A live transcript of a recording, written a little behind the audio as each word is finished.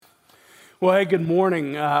Well, hey, good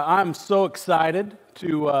morning. I'm so excited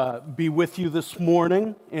to be with you this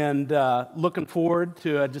morning and looking forward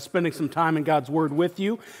to just spending some time in God's Word with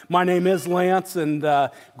you. My name is Lance and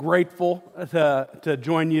grateful to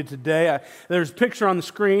join you today. There's a picture on the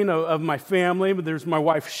screen of my family, but there's my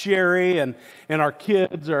wife Sherry and our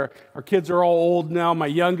kids. Our kids are all old now. My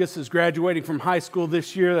youngest is graduating from high school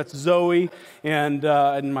this year. That's Zoe and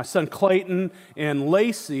my son Clayton and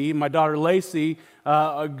Lacey, my daughter Lacey,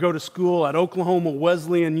 go to school at Oklahoma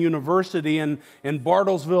Wesleyan University in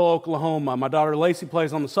Bartlesville, Oklahoma. My daughter Lacey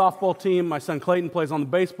plays on the softball team. My son Clayton plays on the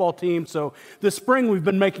baseball team. So this spring we've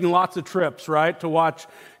been making lots of trips, right, to watch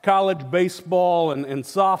college baseball and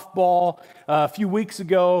softball. A few weeks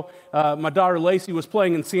ago, my daughter Lacey was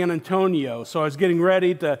playing in San Antonio, so I was getting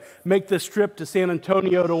ready to make this trip to San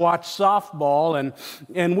Antonio to watch softball,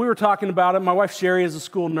 and we were talking about it. My wife Sherry is a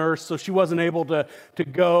school nurse, so she wasn't able to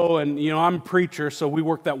go, and I'm a preacher, so we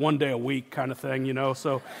work that one day a week kind of thing,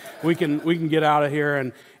 so we can get out of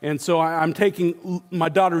here, and so I'm taking my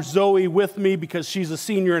daughter Zoe with me because she's a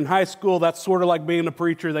senior in high school. That's sort of like being a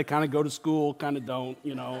preacher. They kind of go to school, kind of don't,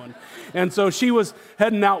 and so she was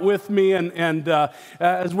heading out with me, and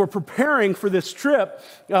as we're preparing for this trip,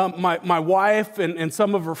 my wife and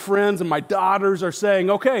some of her friends and my daughters are saying,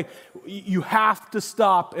 okay, you have to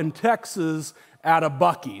stop in Texas at a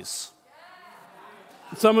Buc-ee's.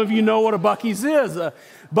 Some of you know what a Buc-ee's is.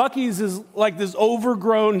 Buc-ee's is like this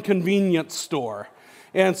overgrown convenience store.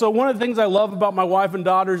 And so one of the things I love about my wife and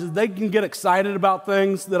daughters is they can get excited about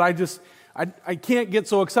things that I can't get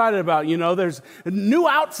so excited about. There's a new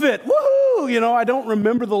outfit. Woohoo! I don't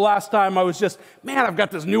remember the last time I was just, man, I've got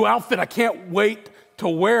this new outfit. I can't wait to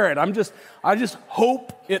wear it. I just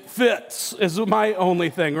hope it fits is my only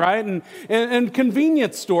thing, right? And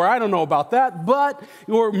convenience store, I don't know about that, but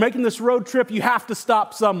we're making this road trip, you have to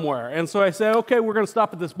stop somewhere. And so I say, okay, we're going to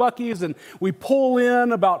stop at this Buc-ee's, and we pull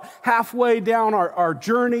in about halfway down our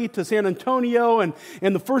journey to San Antonio, and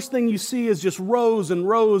the first thing you see is just rows and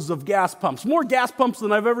rows of gas pumps. More gas pumps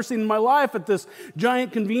than I've ever seen in my life at this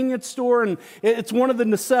giant convenience store, and it's one of the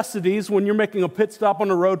necessities when you're making a pit stop on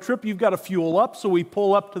a road trip. You've got to fuel up, so we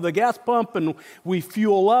pull up to the gas pump, and we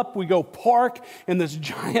fuel up, we go park in this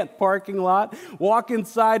giant parking lot, walk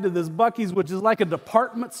inside to this Buc-ee's, which is like a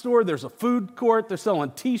department store. There's a food court, they're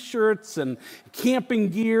selling t-shirts and camping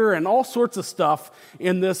gear and all sorts of stuff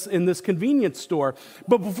in this convenience store.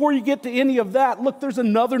 But before you get to any of that, look, there's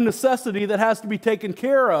another necessity that has to be taken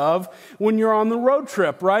care of when you're on the road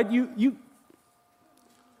trip, right? Look,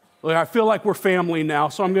 I feel like we're family now,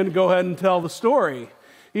 so I'm going to go ahead and tell the story.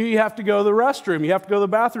 You have to go to the restroom. You have to go to the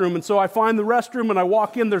bathroom. And so I find the restroom and I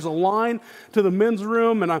walk in. There's a line to the men's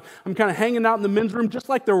room, and I'm kind of hanging out in the men's room just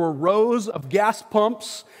like there were rows of gas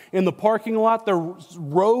pumps in the parking lot. There were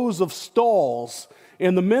rows of stalls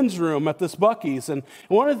in the men's room at this Buc-ee's. And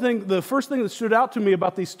the first thing that stood out to me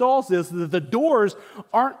about these stalls is that the doors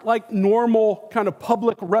aren't like normal kind of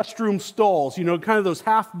public restroom stalls, kind of those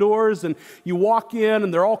half doors, and you walk in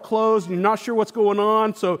and they're all closed and you're not sure what's going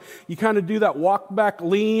on, so you kind of do that walk back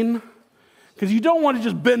lean. Because you don't want to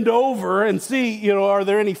just bend over and see, are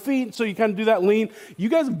there any feet? So you kind of do that lean. You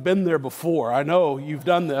guys have been there before. I know you've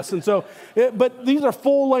done this. And so, but these are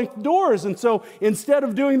full-length doors. And so instead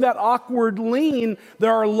of doing that awkward lean,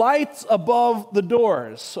 there are lights above the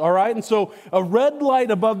doors, all right? And so a red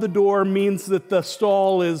light above the door means that the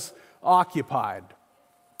stall is occupied.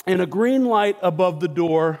 And a green light above the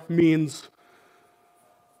door means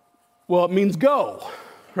go.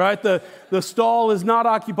 Right? The stall is not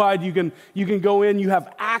occupied. You can go in. You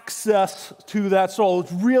have access to that stall.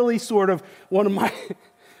 It's really sort of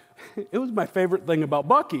it was my favorite thing about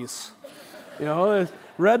Buc-ee's.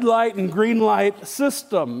 Red light and green light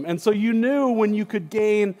system. And so you knew when you could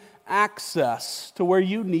gain access to where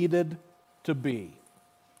you needed to be.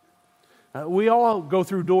 We all go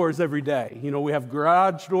through doors every day. We have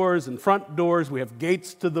garage doors and front doors. We have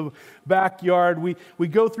gates to the backyard. We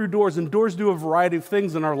go through doors, and doors do a variety of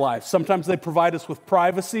things in our life. Sometimes they provide us with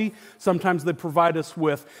privacy. Sometimes they provide us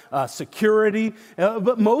with security.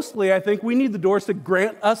 But mostly, I think we need the doors to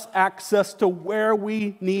grant us access to where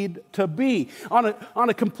we need to be. On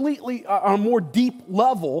a more deep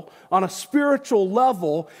level, on a spiritual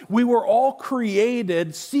level, we were all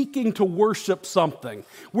created seeking to worship something.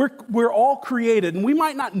 We're all created, and we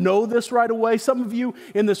might not know this right away. Some of you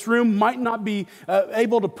in this room might not be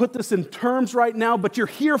able to put this in terms right now, but you're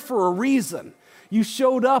here for a reason. You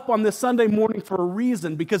showed up on this Sunday morning for a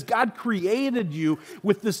reason, because God created you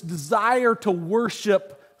with this desire to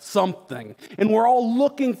worship something. And we're all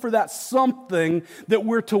looking for that something that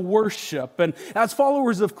we're to worship. And as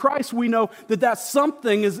followers of Christ, we know that that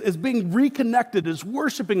something is being reconnected, is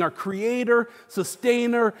worshiping our Creator,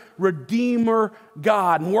 Sustainer, Redeemer,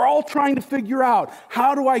 God. And we're all trying to figure out,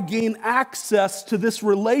 how do I gain access to this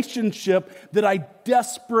relationship that I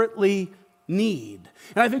desperately need?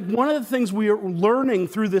 And I think one of the things we are learning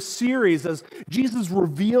through this series as Jesus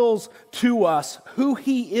reveals to us who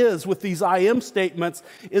he is with these I am statements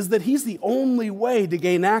is that he's the only way to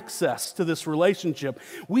gain access to this relationship.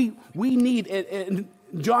 We need, in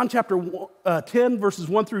John chapter 10, verses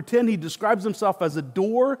 1 through 10, he describes himself as a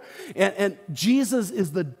door, and Jesus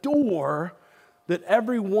is the door that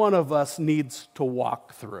every one of us needs to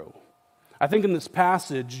walk through. I think in this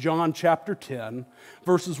passage, John chapter 10,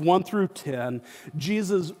 verses 1 through 10,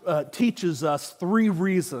 Jesus teaches us 3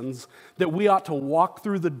 reasons that we ought to walk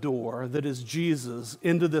through the door that is Jesus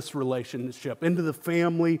into this relationship, into the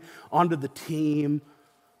family, onto the team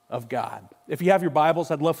of God. If you have your Bibles,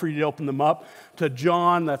 I'd love for you to open them up to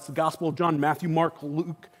John. That's the Gospel of John, Matthew, Mark,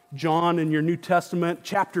 Luke, John in your New Testament,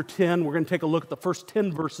 chapter 10. We're going to take a look at the first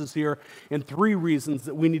 10 verses here and 3 reasons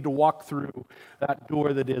that we need to walk through that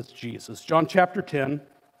door that is Jesus. John chapter 10,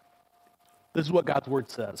 this is what God's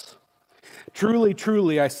word says. Truly,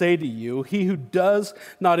 truly, I say to you, he who does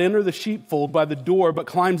not enter the sheepfold by the door, but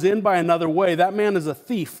climbs in by another way, that man is a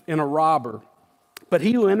thief and a robber. But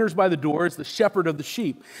he who enters by the door is the shepherd of the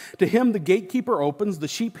sheep. To him the gatekeeper opens, the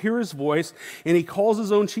sheep hear his voice, and he calls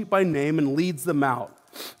his own sheep by name and leads them out.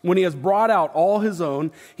 When he has brought out all his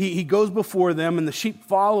own, he goes before them, and the sheep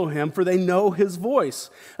follow him, for they know his voice.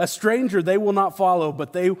 A stranger they will not follow,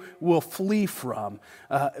 but they will flee from,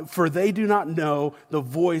 for they do not know the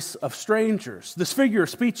voice of strangers. This figure of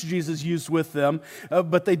speech Jesus used with them,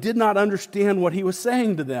 but they did not understand what he was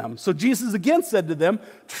saying to them. So Jesus again said to them,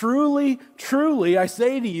 truly, truly, I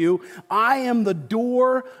say to you, I am the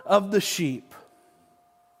door of the sheep.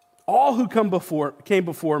 All who came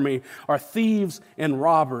before me are thieves and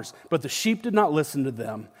robbers, but the sheep did not listen to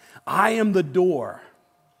them. I am the door.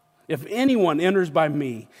 If anyone enters by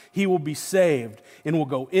me, he will be saved and will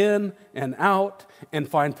go in and out and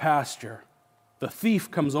find pasture. The thief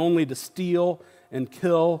comes only to steal and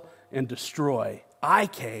kill and destroy. I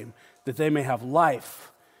came that they may have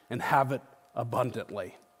life and have it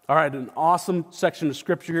abundantly. All right, an awesome section of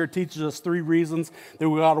scripture here. It teaches us 3 reasons that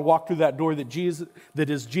we ought to walk through that door that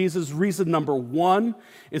is Jesus. Reason number 1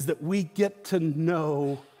 is that we get to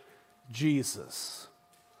know Jesus.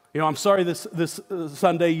 You know, I'm sorry this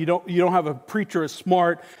Sunday you don't have a preacher as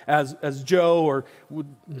smart as Joe or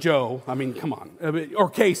Joe. I mean, come on, or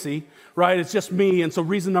Casey, right? It's just me, and so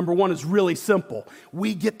reason number 1 is really simple.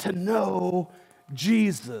 We get to know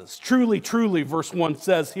Jesus. Truly, truly, verse 1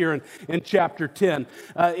 says here in chapter 10.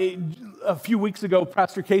 A few weeks ago,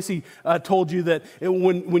 Pastor Casey told you that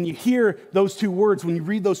when you hear those 2 words, when you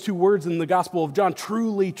read those 2 words in the Gospel of John,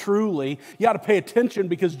 truly, truly, you got to pay attention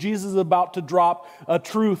because Jesus is about to drop a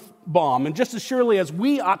truth bomb. And just as surely as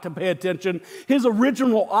we ought to pay attention, his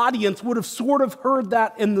original audience would have sort of heard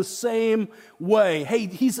that in the same way. Hey,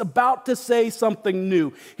 he's about to say something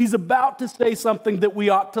new. He's about to say something that we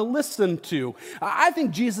ought to listen to. I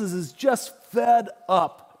think Jesus is just fed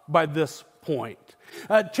up by this point.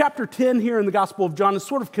 Chapter 10 here in the Gospel of John is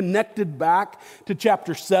sort of connected back to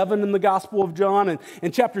chapter 7 in the Gospel of John. And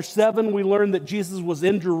in chapter 7, we learn that Jesus was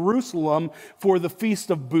in Jerusalem for the Feast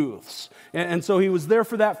of Booths. And so he was there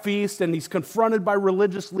for that feast, and he's confronted by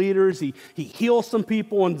religious leaders. He heals some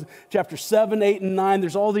people in chapter 7, 8, and 9.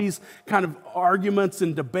 There's all these kind of arguments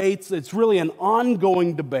and debates. It's really an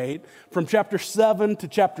ongoing debate from chapter 7 to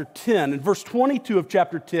chapter 10. In verse 22 of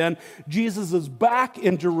chapter 10, Jesus is back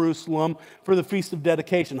in Jerusalem for the Feast of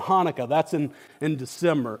Dedication, Hanukkah. That's in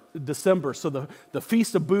December. So the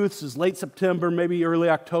Feast of Booths is late September, maybe early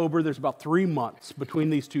October. There's about 3 months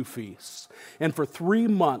between these 2 feasts. And for 3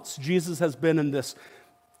 months, Jesus has been in this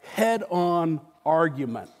head-on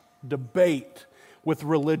argument, debate with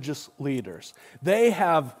religious leaders. They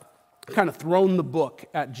have kind of thrown the book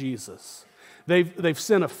at Jesus. They've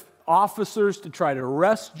sent officers to try to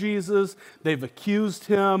arrest Jesus. They've accused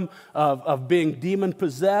him of being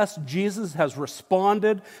demon-possessed. Jesus has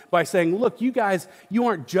responded by saying, look, you guys, you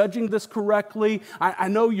aren't judging this correctly. I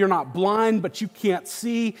know you're not blind, but you can't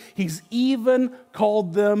see. He's even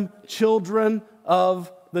called them children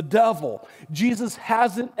of the devil. Jesus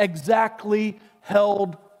hasn't exactly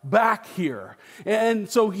held back here. And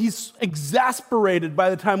so he's exasperated by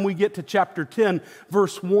the time we get to chapter 10,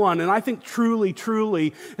 verse 1. And I think truly,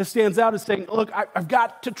 it stands out as saying, look, I've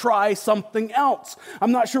got to try something else.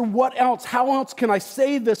 I'm not sure what else. How else can I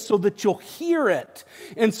say this so that you'll hear it?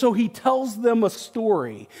 And so he tells them a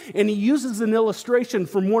story. And he uses an illustration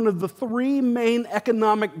from one of the three main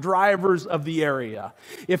economic drivers of the area.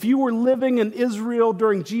 If you were living in Israel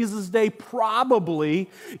during Jesus' day, probably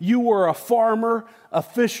you were a farmer, a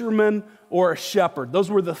fisherman, or a shepherd. Those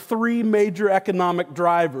were the three major economic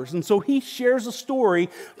drivers. And so he shares a story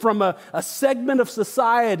from a segment of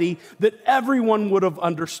society that everyone would have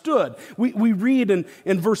understood. We read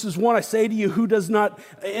in verses 1, I say to you, who does not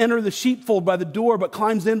enter the sheepfold by the door, but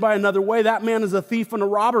climbs in by another way, that man is a thief and a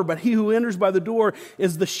robber. But he who enters by the door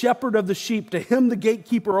is the shepherd of the sheep. To him the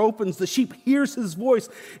gatekeeper opens. The sheep hears his voice,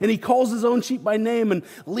 and he calls his own sheep by name and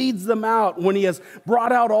leads them out. When he has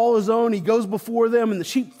brought out all his own, he goes before them, and the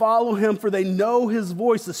sheep follow him, for they know his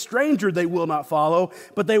voice. The stranger they will not follow,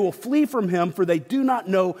 but they will flee from him, for they do not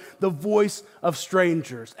know the voice of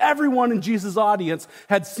strangers. Everyone in Jesus' audience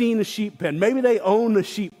had seen a sheep pen. Maybe they own a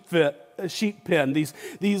sheep pen.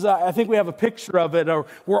 These I think we have a picture of it.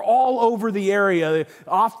 We're all over the area.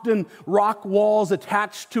 Often rock walls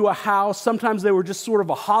attached to a house. Sometimes they were just sort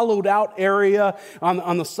of a hollowed out area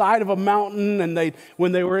on the side of a mountain. And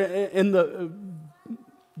when they were in the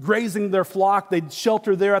grazing their flock, they'd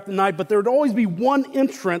shelter there at the night, but there would always be one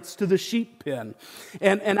entrance to the sheep pen.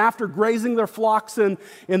 And after grazing their flocks in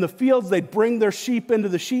the fields, they'd bring their sheep into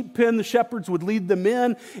the sheep pen. The shepherds would lead them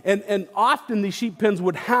in, and often these sheep pens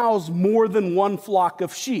would house more than one flock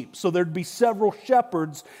of sheep. So there'd be several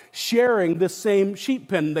shepherds sharing this same sheep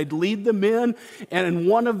pen. They'd lead them in, and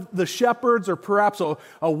one of the shepherds, or perhaps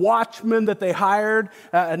a watchman that they hired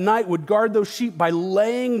at night, would guard those sheep by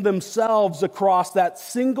laying themselves across that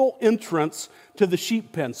single entrance to the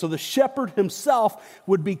sheep pen. So the shepherd himself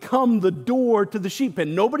would become the door to the sheep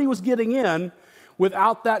pen. Nobody was getting in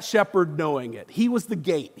without that shepherd knowing it. He was the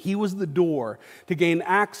gate. He was the door to gain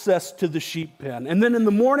access to the sheep pen. And then in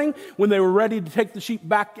the morning, when they were ready to take the sheep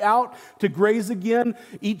back out to graze again,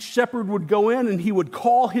 each shepherd would go in and he would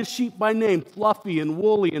call his sheep by name, Fluffy and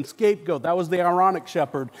Woolly and Scapegoat. That was the ironic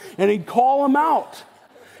shepherd. And he'd call them out.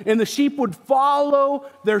 And the sheep would follow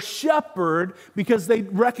their shepherd because they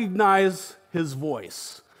recognize his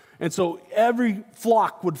voice. And so every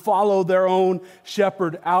flock would follow their own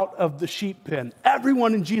shepherd out of the sheep pen.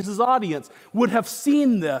 Everyone in Jesus' audience would have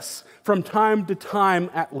seen this from time to time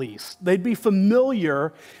at least. They'd be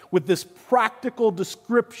familiar with this practical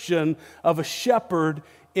description of a shepherd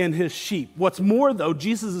in his sheep. What's more, though,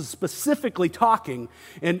 Jesus is specifically talking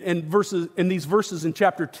in these verses in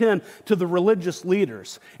chapter 10 to the religious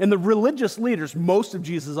leaders. And the religious leaders, most of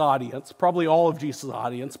Jesus' audience, probably all of Jesus'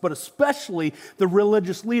 audience, but especially the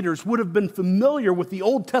religious leaders, would have been familiar with the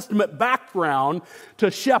Old Testament background to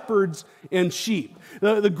shepherds and sheep.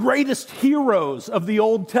 The greatest heroes of the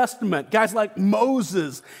Old Testament, guys like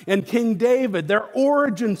Moses and King David, their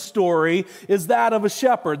origin story is that of a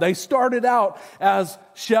shepherd. They started out as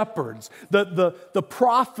shepherds. The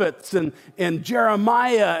prophets and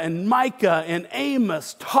Jeremiah and Micah and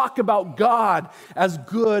Amos talk about God as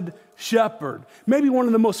good shepherd. Maybe one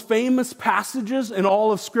of the most famous passages in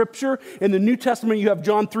all of Scripture. In the New Testament, you have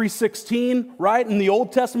John 3:16, right? In the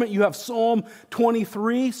Old Testament, you have Psalm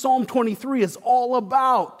 23. Psalm 23 is all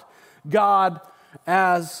about God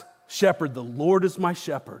as shepherd. The Lord is my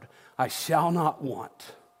shepherd. I shall not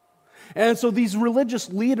want. And so these religious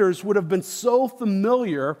leaders would have been so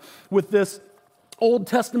familiar with this Old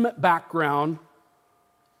Testament background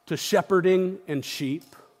to shepherding and sheep,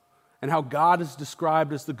 and how God is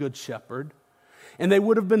described as the good shepherd. And they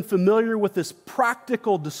would have been familiar with this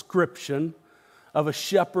practical description of a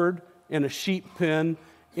shepherd in a sheep pen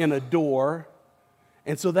in a door.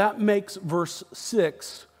 And so that makes verse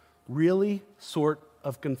 6 really sort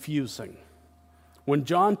of confusing. When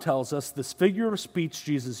John tells us this figure of speech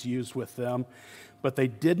Jesus used with them, but they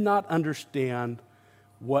did not understand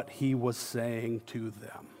what he was saying to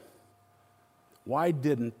them. Why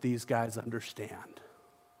didn't these guys understand?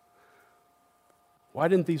 Why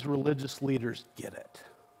didn't these religious leaders get it?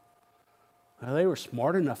 Well, they were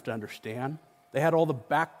smart enough to understand. They had all the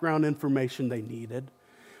background information they needed.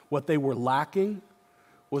 What they were lacking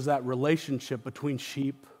was that relationship between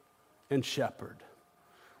sheep and shepherd.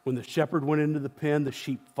 When the shepherd went into the pen, the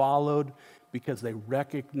sheep followed because they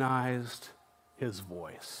recognized his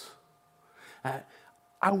voice.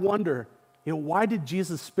 I wonder, why did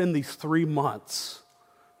Jesus spend these 3 months,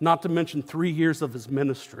 not to mention 3 years of his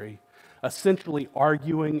ministry, essentially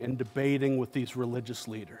arguing and debating with these religious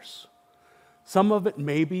leaders? Some of it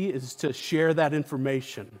maybe is to share that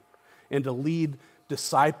information and to lead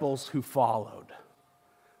disciples who followed.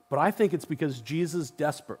 But I think it's because Jesus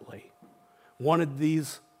desperately wanted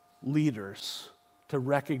these leaders to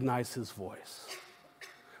recognize his voice.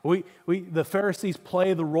 The Pharisees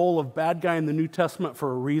play the role of bad guy in the New Testament for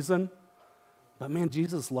a reason, but man,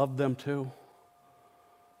 Jesus loved them too.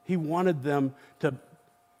 He wanted them to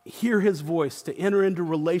hear his voice, to enter into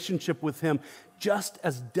relationship with him just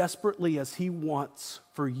as desperately as he wants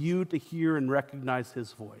for you to hear and recognize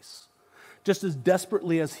his voice. Just as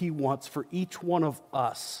desperately as he wants for each one of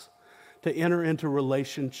us to enter into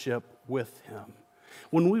relationship with him.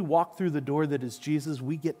 When we walk through the door that is Jesus,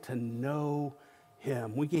 we get to know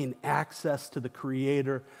him. We gain access to the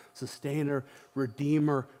creator, sustainer,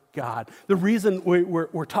 redeemer, God. The reason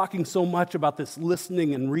we're talking so much about this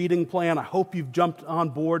listening and reading plan, I hope you've jumped on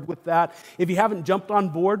board with that. If you haven't jumped on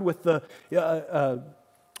board with the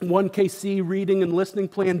 1KC reading and listening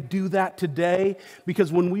plan, do that today,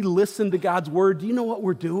 because when we listen to God's word, do you know what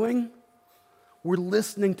we're doing? We're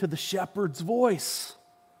listening to the shepherd's voice.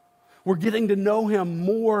 We're getting to know him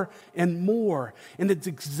more and more, and it's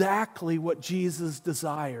exactly what Jesus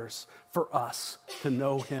desires for us, to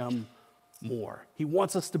know him more. He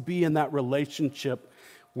wants us to be in that relationship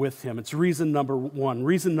with him. It's reason number one.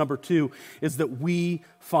 Reason number two is that we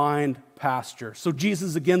find pasture. So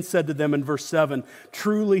Jesus again said to them in verse 7,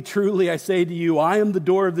 "Truly, truly, I say to you, I am the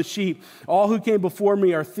door of the sheep. All who came before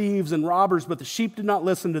me are thieves and robbers, but the sheep did not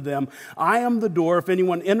listen to them. I am the door. If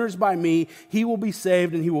anyone enters by me, he will be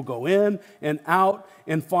saved, and he will go in and out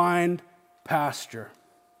and find pasture."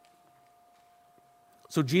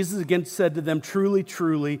 So Jesus again said to them, "Truly,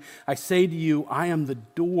 truly, I say to you, I am the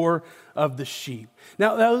door of the sheep."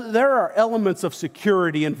 Now, there are elements of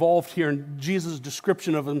security involved here in Jesus'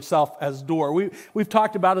 description of himself as door. We've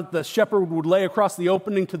talked about it. The shepherd would lay across the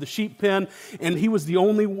opening to the sheep pen, and he was the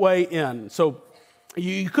only way in. So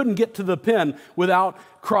you couldn't get to the pen without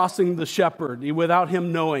crossing the shepherd, without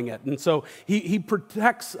him knowing it. And so he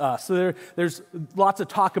protects us. So there's lots of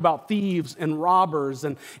talk about thieves and robbers.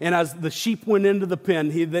 And as the sheep went into the pen,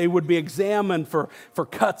 they would be examined for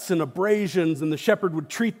cuts and abrasions, and the shepherd would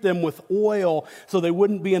treat them with oil so they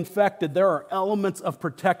wouldn't be infected. There are elements of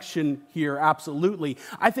protection here, absolutely.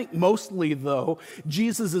 I think mostly, though,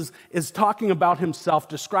 Jesus is talking about himself,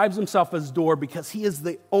 describes himself as door because he is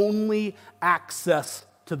the only access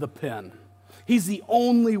to the pen. He's the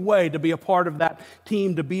only way to be a part of that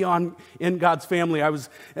team, to be in God's family. I was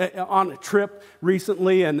on a trip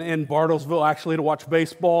recently in Bartlesville, actually, to watch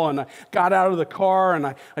baseball, and I got out of the car, and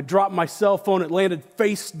I dropped my cell phone. It landed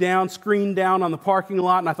face down, screen down on the parking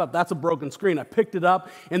lot, and I thought, that's a broken screen. I picked it up,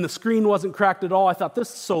 and the screen wasn't cracked at all. I thought, this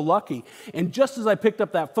is so lucky. And just as I picked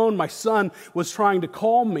up that phone, my son was trying to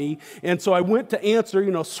call me, and so I went to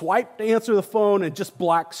answer, swiped to answer the phone, and just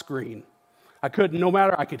black screen. I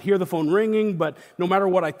could hear the phone ringing, but no matter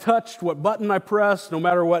what I touched, what button I pressed, no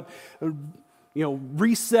matter what,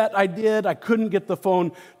 reset I did, I couldn't get the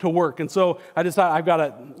phone to work. And so I decided I've got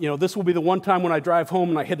to, this will be the one time when I drive home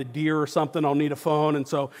and I hit a deer or something, I'll need a phone. And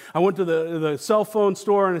so I went to the cell phone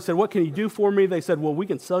store and I said, "What can you do for me?" They said, "Well, we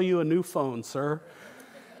can sell you a new phone, sir."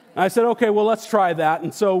 And I said, "Okay, well, let's try that."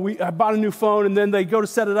 And so I bought a new phone, and then they go to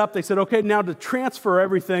set it up. They said, "Okay, now to transfer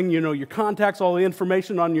everything, your contacts, all the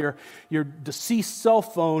information on your deceased cell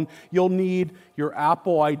phone, you'll need your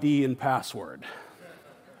Apple ID and password."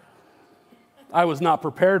 I was not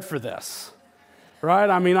prepared for this, right?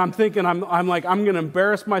 I mean, I'm thinking, I'm going to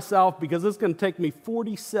embarrass myself because it's going to take me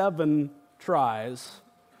 47 tries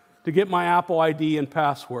to get my Apple ID and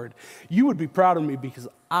password. You would be proud of me because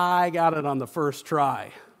I got it on the first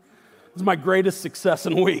try. This is my greatest success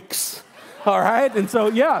in weeks. All right? And so,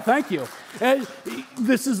 yeah, thank you. And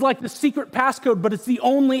this is like the secret passcode, but it's the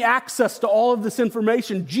only access to all of this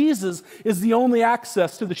information. Jesus is the only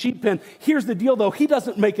access to the sheep pen. Here's the deal, though. He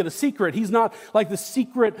doesn't make it a secret. He's not like the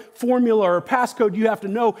secret formula or passcode you have to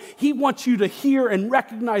know. He wants you to hear and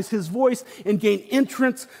recognize his voice and gain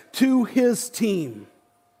entrance to his team.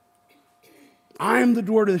 I am the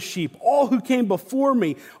door to the sheep. All who came before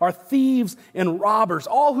me are thieves and robbers.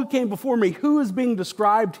 All who came before me, who is being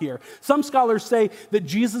described here? Some scholars say that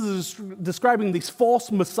Jesus is describing these false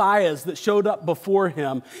messiahs that showed up before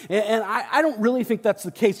him. And I don't really think that's the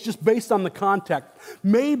case, just based on the context.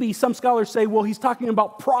 Maybe some scholars say, well, he's talking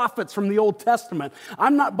about prophets from the Old Testament.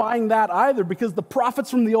 I'm not buying that either, because the prophets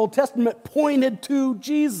from the Old Testament pointed to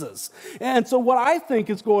Jesus. And so what I think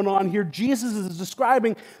is going on here, Jesus is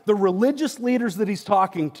describing the religious leaders that he's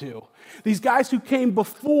talking to. These guys who came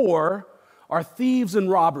before are thieves and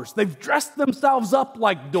robbers. They've dressed themselves up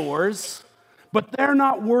like doors, but they're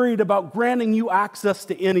not worried about granting you access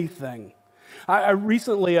to anything. I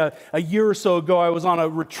recently, a year or so ago, I was on a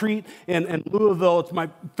retreat in Louisville. It's my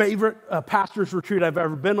favorite pastor's retreat I've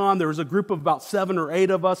ever been on. There was a group of about 7 or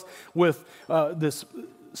 8 of us with this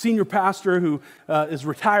senior pastor who is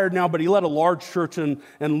retired now, but he led a large church in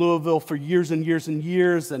Louisville for years and years and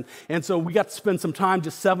years. And so we got to spend some time,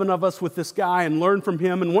 just 7 of us, with this guy and learn from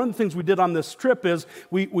him. And one of the things we did on this trip is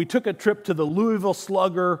we took a trip to the Louisville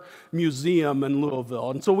Slugger Museum in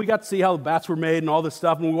Louisville. And so we got to see how the bats were made and all this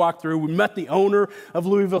stuff. And we walked through. We met the owner of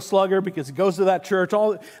Louisville Slugger because he goes to that church.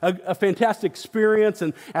 A fantastic experience.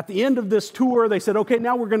 And at the end of this tour, they said, okay,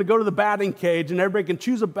 now we're going to go to the batting cage. And everybody can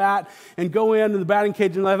choose a bat and go in the batting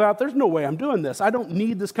cage and I thought, there's no way I'm doing this. I don't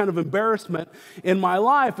need this kind of embarrassment in my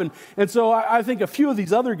life. And so I think a few of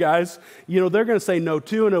these other guys, they're going to say no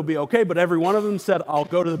too, and it'll be okay. But every one of them said, I'll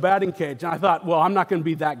go to the batting cage. And I thought, well, I'm not going to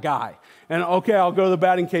be that guy. And okay, I'll go to the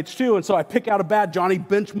batting cage too. And so I pick out a bat, Johnny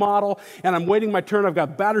Bench model, and I'm waiting my turn. I've got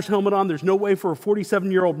a batter's helmet on. There's no way for a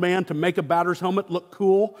 47-year-old man to make a batter's helmet look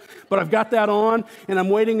cool. But I've got that on, and I'm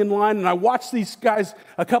waiting in line, and I watch these guys,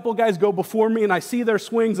 a couple guys go before me, and I see their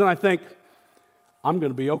swings, and I think, I'm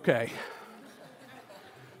going to be okay,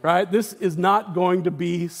 right? This is not going to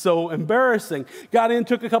be so embarrassing. Got in,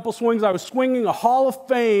 took a couple swings. I was swinging a Hall of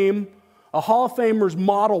Famer's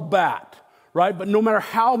model bat, right? But no matter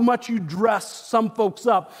how much you dress some folks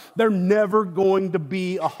up, they're never going to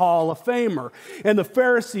be a Hall of Famer. And the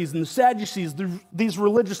Pharisees and the Sadducees, these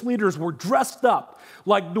religious leaders were dressed up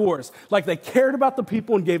like doors, like they cared about the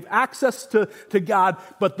people and gave access to God,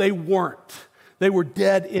 but they weren't. They were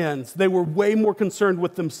dead ends. They were way more concerned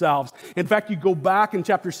with themselves. In fact, you go back in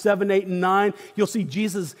chapter 7, 8, and 9, you'll see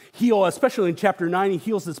Jesus heal, especially in chapter 9, he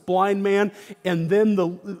heals this blind man, and then the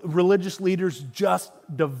religious leaders just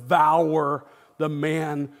devour the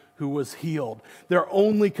man who was healed. They're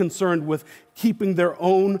only concerned with keeping their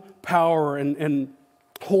own power and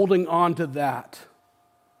holding on to that.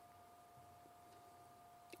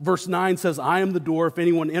 Verse 9 says, I am the door. If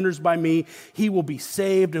anyone enters by me, he will be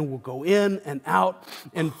saved and will go in and out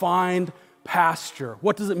and find pasture.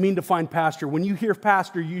 What does it mean to find pasture? When you hear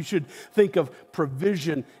pasture, you should think of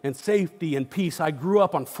provision and safety and peace. I grew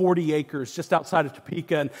up on 40 acres just outside of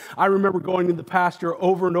Topeka, and I remember going to the pasture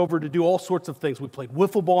over and over to do all sorts of things. We played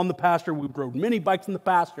wiffle ball in the pasture. We rode mini bikes in the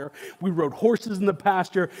pasture. We rode horses in the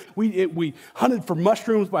pasture. We hunted for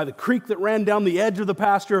mushrooms by the creek that ran down the edge of the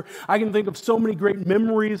pasture. I can think of so many great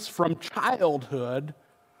memories from childhood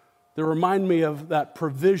that remind me of that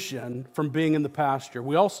provision from being in the pasture.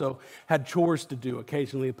 We also had chores to do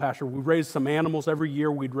occasionally in the pasture. We raised some animals every year.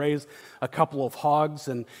 We'd raise a couple of hogs,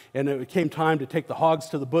 and it came time to take the hogs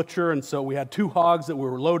to the butcher, and so we had 2 hogs that we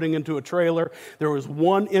were loading into a trailer. There was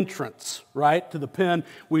one entrance, right, to the pen.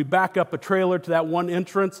 We back up a trailer to that one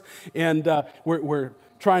entrance, and we're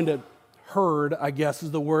trying to herd, I guess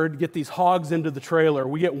is the word, get these hogs into the trailer.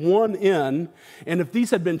 We get one in, and if these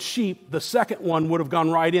had been sheep, the second one would have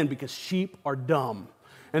gone right in because sheep are dumb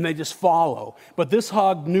and they just follow. But this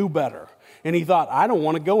hog knew better, and he thought, I don't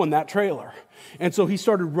want to go in that trailer. And so he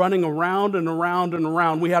started running around and around and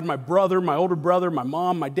around. We had my brother, my older brother, my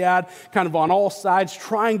mom, my dad, kind of on all sides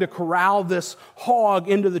trying to corral this hog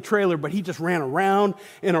into the trailer, but he just ran around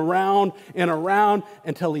and around and around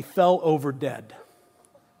until he fell over dead.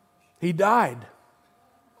 He died.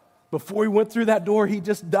 Before he went through that door, he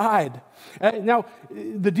just died. Now,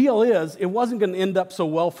 the deal is, it wasn't going to end up so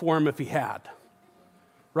well for him if he had.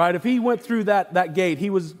 Right? If he went through that gate, he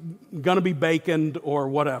was going to be baconed or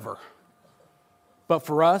whatever. But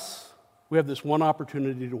for us, we have this one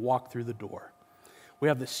opportunity to walk through the door. We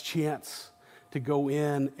have this chance to go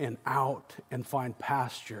in and out and find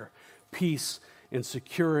pasture, peace and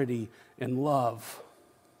security and love.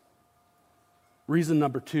 Reason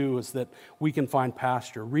number 2 is that we can find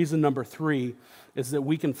pasture. Reason number 3 is that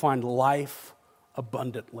we can find life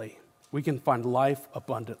abundantly. We can find life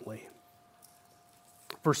abundantly.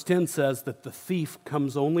 Verse 10 says that the thief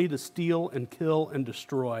comes only to steal and kill and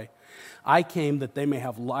destroy. I came that they may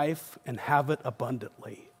have life and have it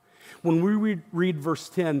abundantly. When we read verse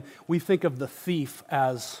 10, we think of the thief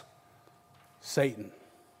as Satan.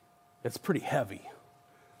 It's pretty heavy.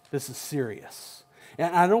 This is serious.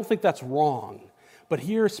 And I don't think that's wrong. But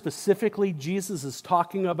here specifically, Jesus is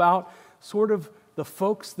talking about sort of the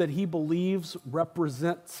folks that he believes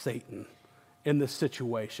represent Satan in this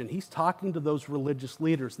situation. He's talking to those religious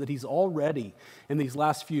leaders that he's already, in these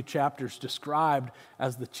last few chapters, described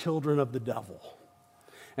as the children of the devil.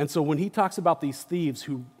 And so when he talks about these thieves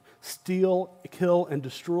who steal, kill, and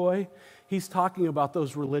destroy, he's talking about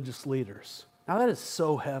those religious leaders. Now that is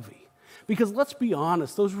so heavy. Because let's be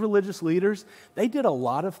honest, those religious leaders, they did a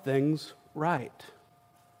lot of things right.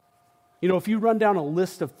 You know, if you run down a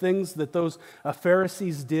list of things that those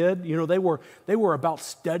Pharisees did, you know, they were about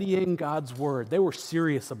studying God's word. They were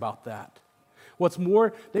serious about that. What's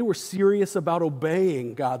more, they were serious about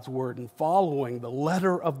obeying God's word and following the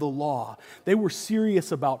letter of the law. They were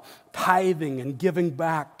serious about tithing and giving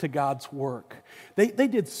back to God's work. They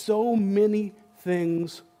did so many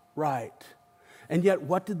things right. And yet,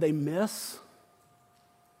 what did they miss?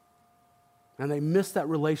 And they missed that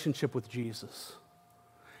relationship with Jesus.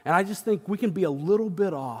 And I just think we can be a little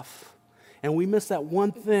bit off, and we miss that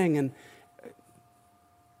one thing. And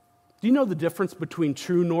do you know the difference between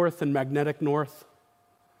true north and magnetic north?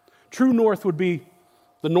 True north would be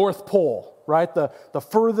the North Pole, right? The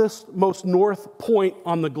furthest, most north point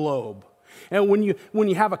on the globe. And when you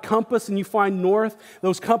have a compass and you find north,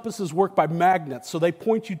 those compasses work by magnets. So they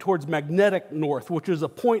point you towards magnetic north, which is a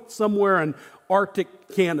point somewhere in Arctic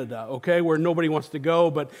Canada, okay, where nobody wants to go,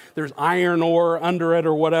 but there's iron ore under it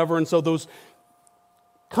or whatever. And so those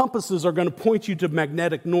compasses are going to point you to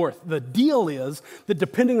magnetic north. The deal is that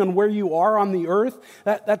depending on where you are on the earth,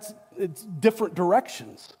 it's different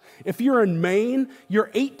directions. If you're in Maine, you're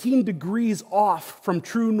 18 degrees off from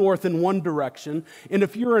true north in one direction. And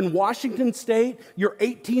if you're in Washington State, you're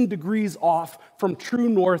 18 degrees off from true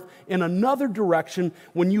north in another direction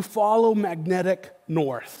when you follow magnetic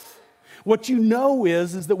north. What you know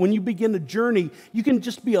is that when you begin a journey, you can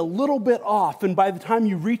just be a little bit off, and by the time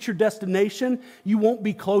you reach your destination, you won't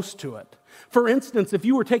be close to it. For instance, if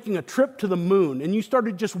you were taking a trip to the moon and you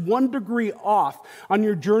started just 1 degree off on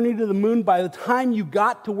your journey to the moon, by the time you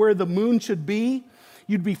got to where the moon should be,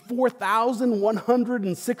 you'd be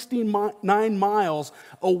 4,169 miles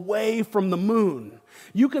away from the moon.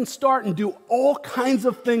 You can start and do all kinds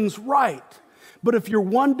of things right. But if you're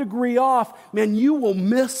 1 degree off, man, you will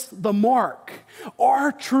miss the mark.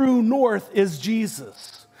 Our true north is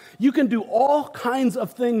Jesus. You can do all kinds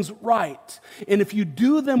of things right. And if you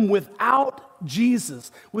do them without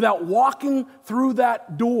Jesus, without walking through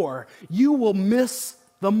that door, you will miss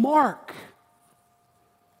the mark.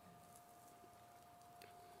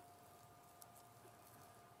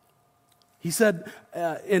 He said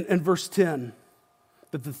in verse 10,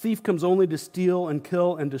 that the thief comes only to steal and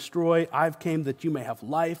kill and destroy. I've came that you may have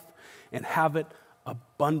life and have it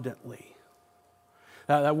abundantly.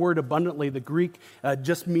 That word abundantly, the Greek,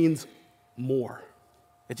 just means more.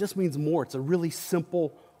 It just means more. It's a really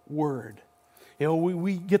simple word. You know,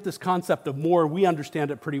 we get this concept of more. We understand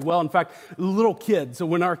it pretty well. In fact, little kids, so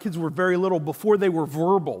when our kids were very little, before they were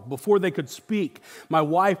verbal, before they could speak, my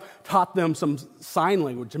wife taught them some sign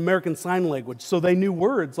language, American Sign Language, so they knew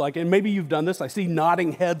words like, and maybe you've done this. I see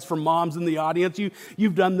nodding heads from moms in the audience.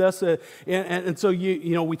 You've done this. And so,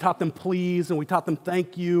 you know, we taught them please, and we taught them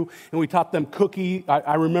thank you, and we taught them cookie.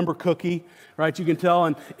 I remember cookie, right? You can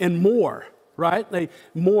tell, and more. Right?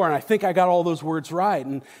 More, and I think I got all those words right.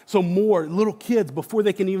 And so more, little kids, before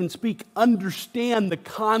they can even speak, understand the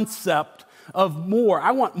concept of more.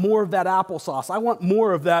 I want more of that applesauce. I want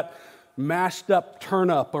more of that mashed up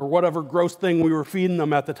turnip or whatever gross thing we were feeding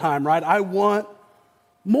them at the time, right? I want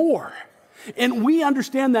more. And we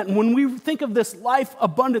understand that. And when we think of this life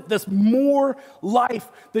abundant, this more life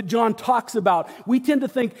that John talks about, we tend to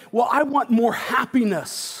think, well, I want more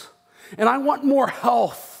happiness, and I want more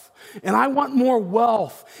health, and I want more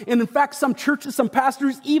wealth. And in fact, some churches, some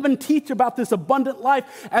pastors even teach about this abundant life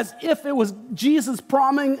as if it was Jesus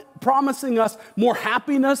promising us more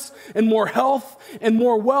happiness and more health and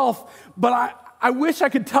more wealth. But I wish I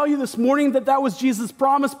could tell you this morning that was Jesus'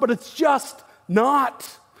 promise, but it's just not.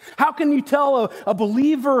 How can you tell a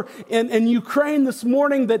believer in Ukraine this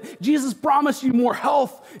morning that Jesus promised you more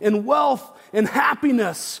health and wealth and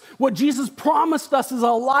happiness? What Jesus promised us is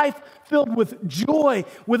a life filled with joy,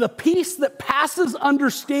 with a peace that passes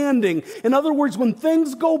understanding. In other words, when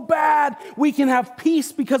things go bad, we can have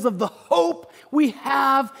peace because of the hope we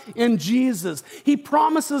have in Jesus. He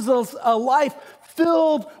promises us a life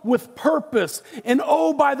filled with purpose. And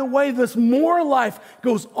oh, by the way, this more life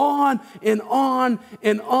goes on and on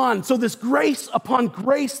and on. So this grace upon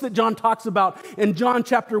grace that John talks about in John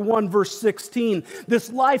chapter 1, verse 16,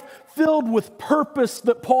 this life filled with purpose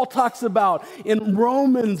that Paul talks about in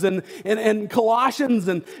Romans and Colossians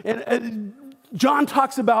and John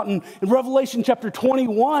talks about in Revelation chapter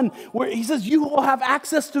 21, where he says, you will have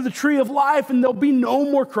access to the tree of life, and there'll be no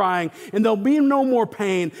more crying, and there'll be no more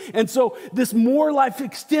pain. And so this more life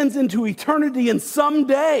extends into eternity, and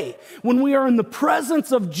someday, when we are in the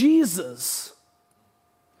presence of Jesus,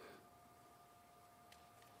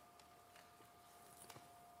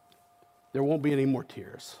 there won't be any more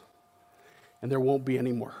tears, and there won't be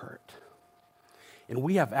any more hurt. And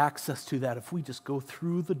we have access to that if we just go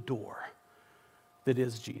through the door that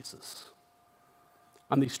is Jesus.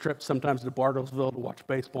 On these trips, sometimes to Bartlesville to watch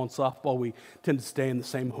baseball and softball, we tend to stay in the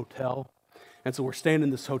same hotel. And so we're staying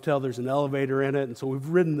in this hotel, there's an elevator in it, and so we've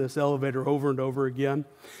ridden this elevator over and over again.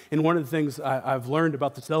 And one of the things I've learned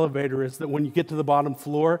about this elevator is that when you get to the bottom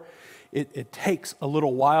floor, it takes a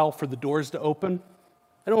little while for the doors to open.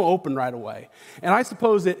 They don't open right away. And I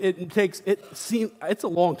suppose it's a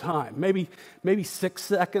long time, maybe 6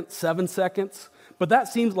 seconds, 7 seconds, but that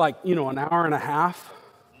seems like, an hour and a half.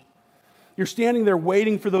 You're standing there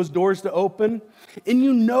waiting for those doors to open, and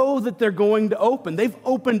you know that they're going to open. They've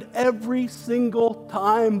opened every single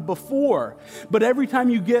time before. But every time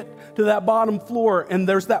you get to that bottom floor and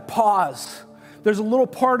there's that pause, there's a little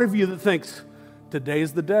part of you that thinks,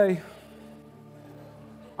 today's the day.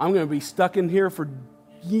 I'm going to be stuck in here for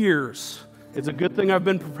years. It's a good thing I've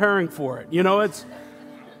been preparing for it.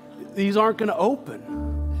 These aren't going to open.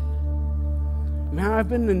 Man, I've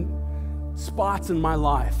been in spots in my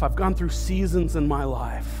life. I've gone through seasons in my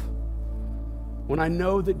life when I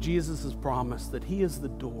know that Jesus has promised that he is the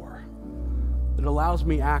door that allows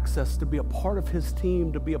me access to be a part of his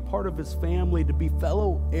team, to be a part of his family, to be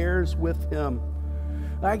fellow heirs with him.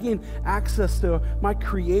 I gain access to my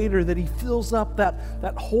Creator, that he fills up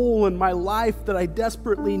that hole in my life that I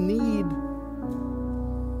desperately need.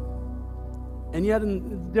 And yet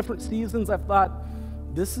in different seasons I've thought,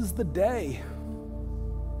 this is the day.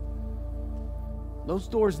 Those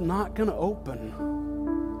doors not going to open.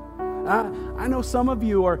 I know some of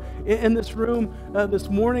you are in this room this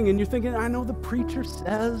morning and you're thinking, I know the preacher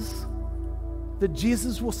says that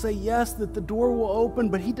Jesus will say yes, that the door will open,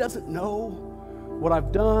 but he doesn't know what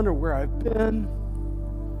I've done or where I've been.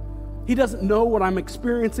 He doesn't know what I'm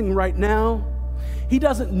experiencing right now. He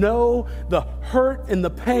doesn't know the hurt and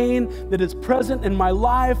the pain that is present in my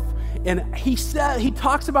life. And he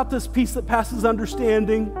talks about this peace that passes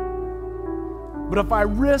understanding. But if I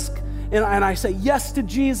risk and I say yes to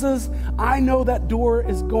Jesus, I know that door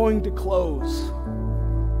is going to close.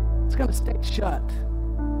 It's going to stay shut.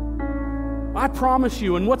 I promise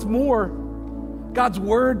you, and what's more, God's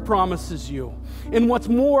word promises you. And what's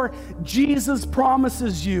more, Jesus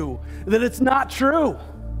promises you that it's not true.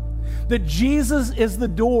 That Jesus is the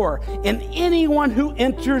door, and anyone who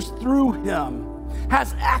enters through him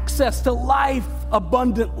has access to life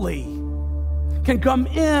abundantly, can come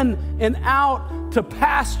in and out to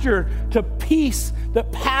pasture, to peace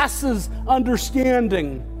that passes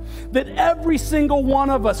understanding. That every single one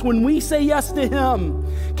of us, when we say yes to him,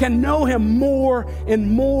 can know him more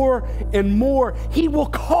and more and more. He will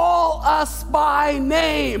call us by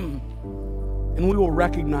name, and we will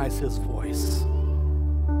recognize his voice.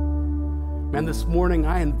 Man, this morning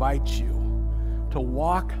I invite you to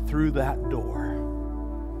walk through that door.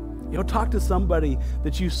 Talk to somebody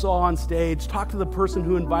that you saw on stage. Talk to the person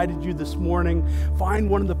who invited you this morning. Find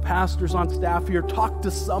one of the pastors on staff here. Talk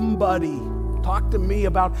to somebody. Talk to me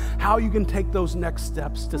about how you can take those next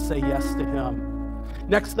steps to say yes to him.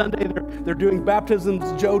 Next Sunday, they're doing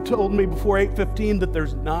baptisms. Joe told me before 8:15 that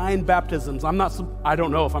there's 9 baptisms. I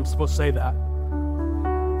don't know if I'm supposed to say that.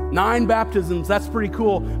 9 baptisms, that's pretty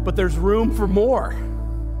cool, but there's room for more.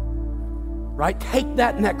 Right? Take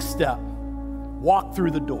that next step. Walk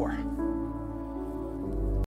through the door.